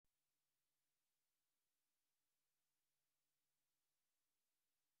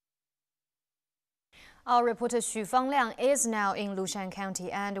Our reporter Xu Fangliang is now in Lushan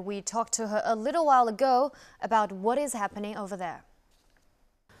County, and we talked to her a little while ago about what is happening over there.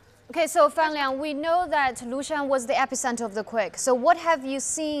 Okay, so Fangliang, we know that Lushan was the epicenter of the quake. So what have you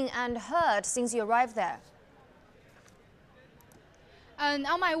seen and heard since you arrived there? And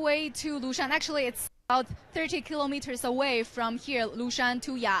on my way to Lushan, actually it's about 30 kilometers away from here, Lushan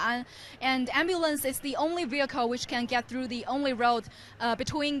to Ya'an. And ambulance is the only vehicle which can get through the only road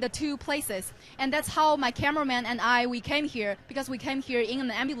between the two places. And that's how my cameraman and we came here, because we came here in an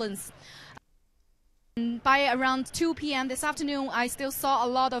ambulance. And by around 2 p.m. this afternoon, I still saw a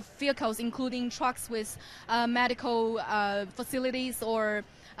lot of vehicles, including trucks with medical facilities or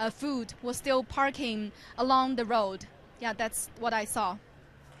food, was still parking along the road. Yeah, that's what I saw.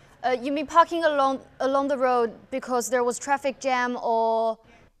 You mean parking along the road because there was traffic jam, or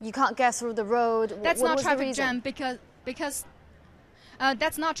you can't get through the road? That's not traffic jam because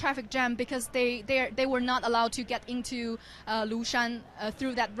that's not traffic jam because they were not allowed to get into Lushan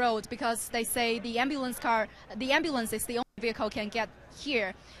through that road, because they say the ambulance is the only vehicle can get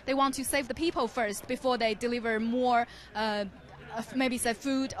here. They want to save the people first before they deliver more maybe say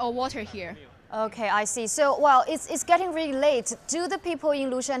food or water here. Okay, I see. So, well, it's getting really late. Do the people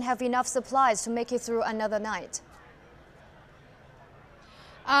in Lushan have enough supplies to make it through another night?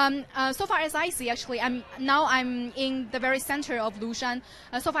 So far as I see, actually, I'm in the very center of Lushan.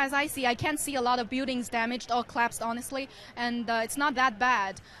 So far as I see, I can't see a lot of buildings damaged or collapsed, honestly, and it's not that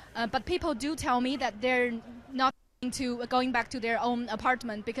bad. But people do tell me that they're not going back to their own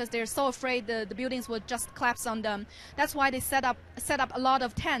apartment because they're so afraid the buildings will just collapse on them. That's why they set up a lot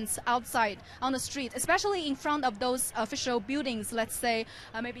of tents outside on the street, especially in front of those official buildings. Let's say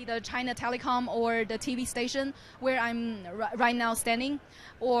maybe the China Telecom or the TV station where I'm right now standing,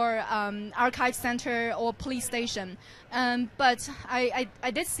 or archive center or police station. But I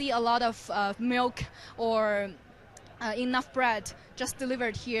did see a lot of milk or enough bread just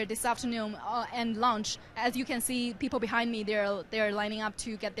delivered here this afternoon and lunch. As you can see, people behind me, they're lining up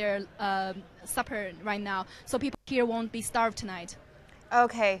to get their supper right now. So people here won't be starved tonight.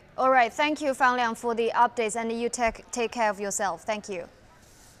 Okay, all right. Thank you, Fangliang, for the updates, and you take care of yourself. Thank you.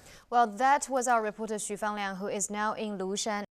 Well, that was our reporter Xu Fangliang, who is now in Lushan.